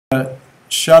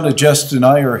Shana Just and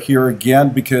I are here again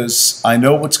because I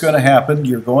know what's going to happen.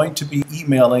 You're going to be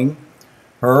emailing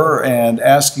her and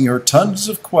asking her tons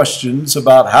of questions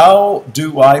about how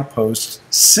do I post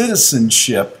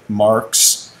citizenship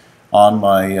marks on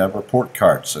my report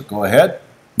card. So go ahead,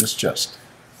 Ms. Just.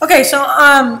 Okay, so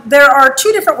there are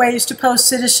two different ways to post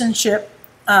citizenship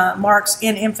marks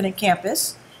in Infinite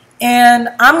Campus, and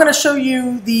I'm going to show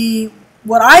you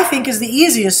what I think is the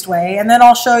easiest way, and then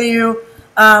I'll show you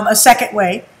a second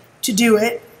way to do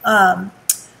it.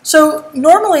 So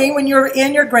normally when you're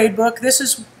in your grade book, this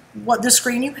is what the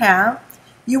screen you have.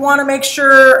 You want to make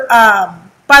sure,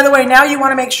 by the way, now you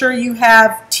want to make sure you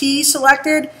have T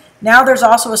selected. Now there's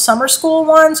also a summer school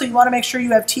one, so you want to make sure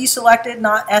you have T selected,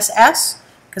 not SS,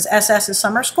 because SS is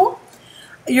summer school.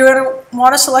 You're going to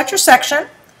want to select your section,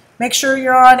 make sure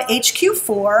you're on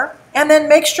HQ4, and then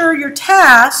make sure your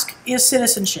task is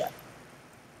citizenship.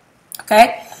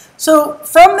 Okay? So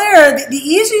from there, the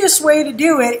easiest way to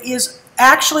do it is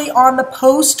actually on the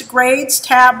Post Grades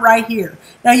tab right here.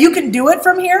 Now you can do it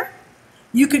from here.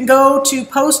 You can go to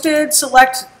Posted,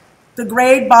 select the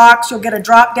grade box, you'll get a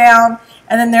drop down,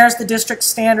 and then there's the district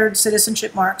standard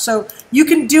citizenship mark. So you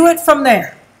can do it from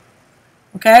there.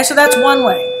 Okay, so that's one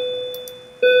way.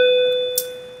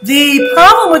 The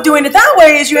problem with doing it that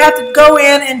way is you have to go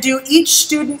in and do each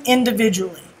student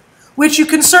individually, which you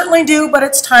can certainly do, but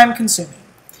it's time consuming.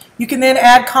 You can then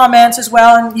add comments as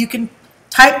well, and you can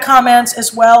type comments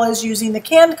as well as using the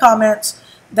canned comments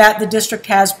that the district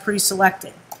has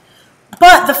pre-selected.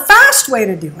 But the fast way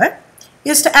to do it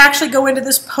is to actually go into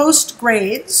this Post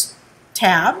Grades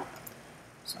tab.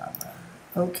 So I'm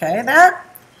going to OK that.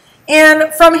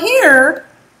 And from here,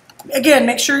 again,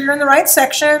 make sure you're in the right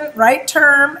section, right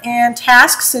term, and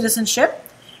task citizenship.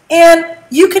 And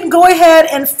you can go ahead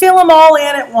and fill them all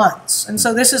in at once. And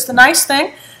so this is the nice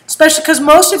thing, especially because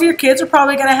most of your kids are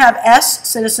probably going to have S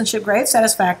citizenship grade,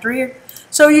 satisfactory.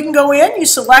 So you can go in, you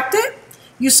select it,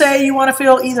 you say you want to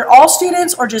fill either all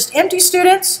students or just empty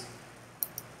students,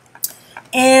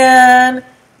 and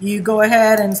you go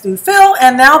ahead and do fill,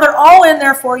 and now they're all in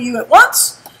there for you at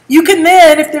once. You can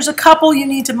then, if there's a couple you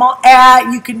need to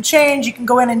add, you can change, you can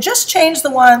go in and just change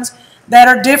the ones that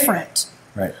are different.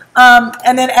 Right.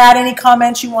 And then add any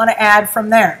comments you want to add from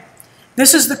there.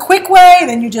 This is the quick way,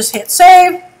 then you just hit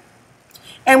save.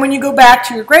 And when you go back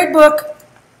to your grade book,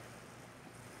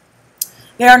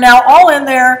 they are now all in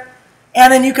there.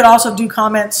 And then you could also do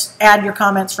comments, add your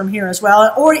comments from here as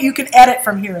well, or you can edit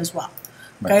from here as well.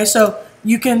 Okay, right. So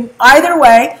you can either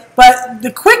way, but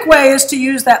the quick way is to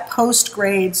use that Post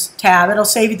Grades tab. It'll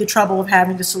save you the trouble of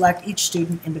having to select each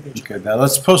student individually. Okay, now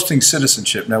let's posting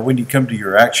citizenship. Now when you come to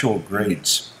your actual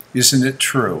grades, isn't it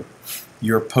true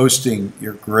you're posting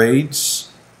your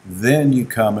grades, then you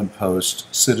come and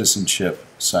post citizenship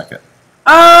second?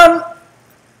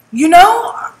 You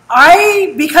know,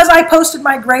 because I posted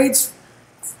my grades,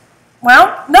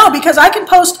 well, no, because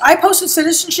I posted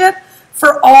citizenship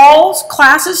for all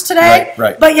classes today,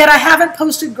 right. But yet I haven't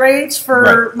posted grades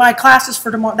for my classes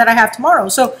for tomorrow that I have tomorrow.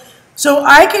 So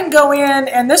I can go in,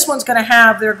 and this one's going to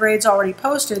have their grades already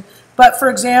posted. But for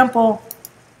example,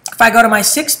 if I go to my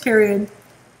 6th period,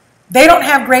 they don't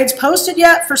have grades posted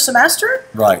yet for semester,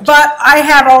 right? But I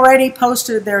have already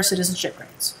posted their citizenship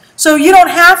grades. So you don't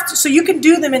have to. So you can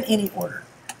do them in any order.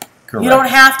 Correct. You don't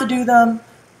have to do them,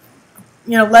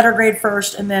 you know, letter grade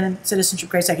first and then citizenship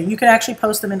grade second. You can actually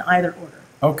post them in either order.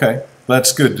 Okay,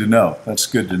 that's good to know. That's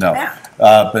good to know. Yeah.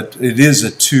 But it is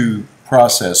a two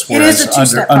process. Whereas it is a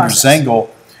two-step process. Under Zengel,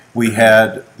 we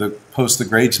had the post the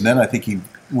grades, and then I think he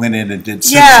went in and did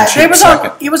citizenship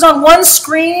second. It was on one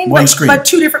screen, but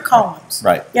two different columns.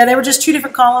 Right. Yeah, they were just two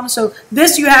different columns. So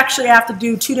this you actually have to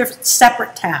do two different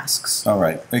separate tasks. All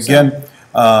right. Again,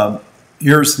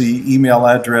 here's the email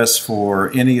address for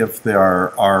any of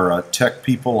our tech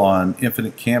people on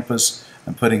Infinite Campus.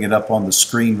 I'm putting it up on the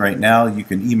screen right now. You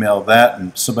can email that,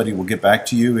 and somebody will get back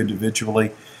to you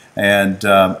individually,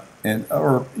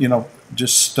 or you know,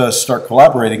 just start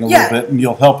collaborating a little bit, and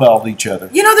you'll help out each other.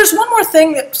 You know, there's one more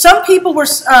thing that some people were.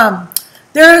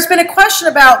 There has been a question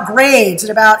about grades and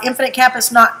about Infinite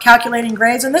Campus not calculating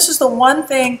grades, and this is the one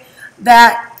thing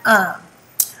that I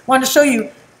wanted to show you.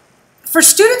 For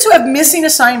students who have missing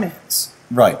assignments,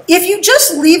 right? If you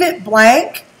just leave it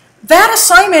blank, that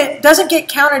assignment doesn't get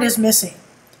counted as missing.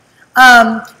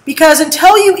 Because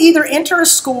until you either enter a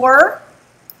score,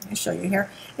 let me show you here,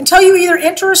 until you either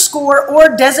enter a score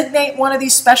or designate one of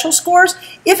these special scores,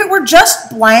 if it were just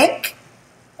blank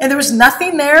and there was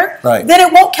nothing there, right, then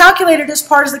it won't calculate it as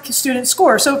part of the student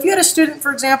score. So if you had a student,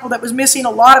 for example, that was missing a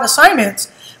lot of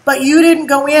assignments, but you didn't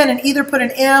go in and either put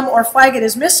an M or flag it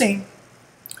as missing,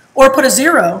 or put a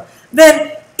 0,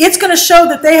 then it's going to show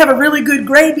that they have a really good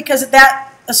grade because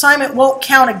that assignment won't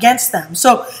count against them.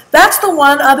 So that's the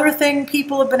one other thing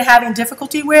people have been having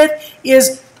difficulty with,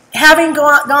 is having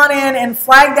gone in and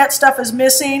flagged that stuff as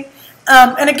missing.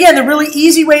 And again, the really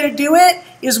easy way to do it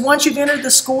is once you've entered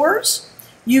the scores,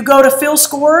 you go to fill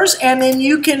scores, and then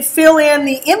you can fill in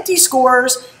the empty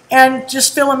scores and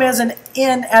just fill them as an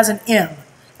N as an M.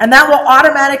 And that will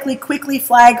automatically quickly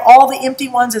flag all the empty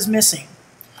ones as missing.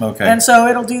 Okay. And so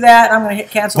it'll do that. I'm going to hit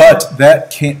cancel. But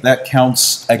that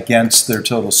counts against their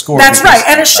total score. That's right,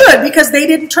 and it should, because they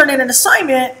didn't turn in an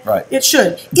assignment. Right. It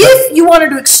should. If you wanted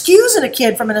to excuse a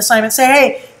kid from an assignment, say,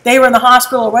 hey, they were in the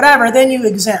hospital or whatever, then you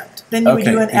exempt. Then you would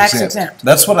do an X exempt.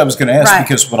 That's what I was going to ask, Right.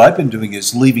 because what I've been doing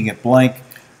is leaving it blank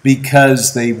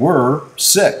because they were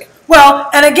sick. Well,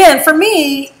 and again, for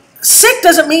me, sick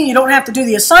doesn't mean you don't have to do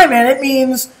the assignment. It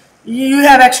means you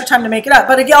have extra time to make it up.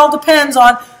 But it all depends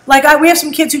on, like, we have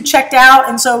some kids who checked out,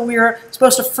 and so we were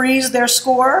supposed to freeze their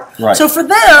score. Right. So for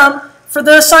them, for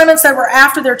the assignments that were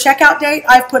after their checkout date,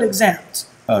 I've put exempt.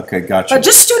 Okay, gotcha. But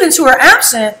just students who are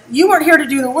absent, you weren't here to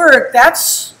do the work.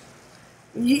 That's,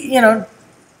 you know,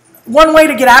 one way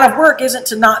to get out of work isn't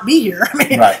to not be here. I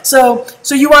mean, Right. So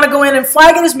you want to go in and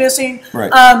flag it as missing.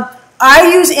 Right.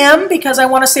 I use M because I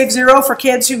want to save 0 for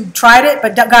kids who tried it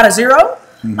but got a 0.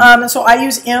 And so I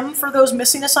use M for those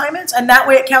missing assignments, and that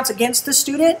way it counts against the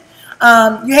student.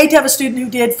 You hate to have a student who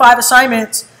did 5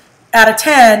 assignments out of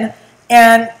 10,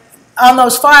 and on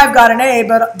those 5 got an A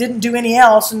but didn't do any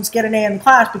else and get an A in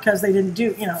class because they didn't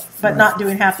do, but not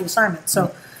doing half the assignment.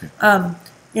 So,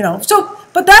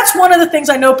 but that's one of the things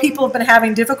I know people have been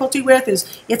having difficulty with, is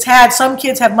some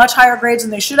kids have much higher grades than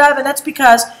they should have, and that's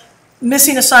because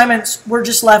missing assignments were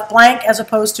just left blank as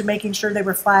opposed to making sure they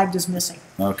were flagged as missing.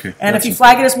 Okay. And if you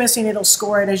flag it as missing, it'll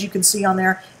score it, as you can see on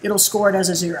there, it'll score it as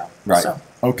a 0. Right. So.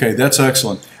 Okay, that's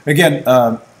excellent. Again,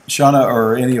 Shana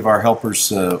or any of our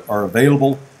helpers are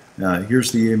available.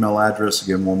 Here's the email address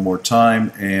again one more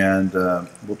time, and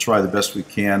we'll try the best we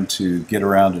can to get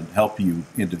around and help you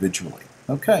individually.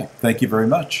 Okay, thank you very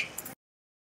much.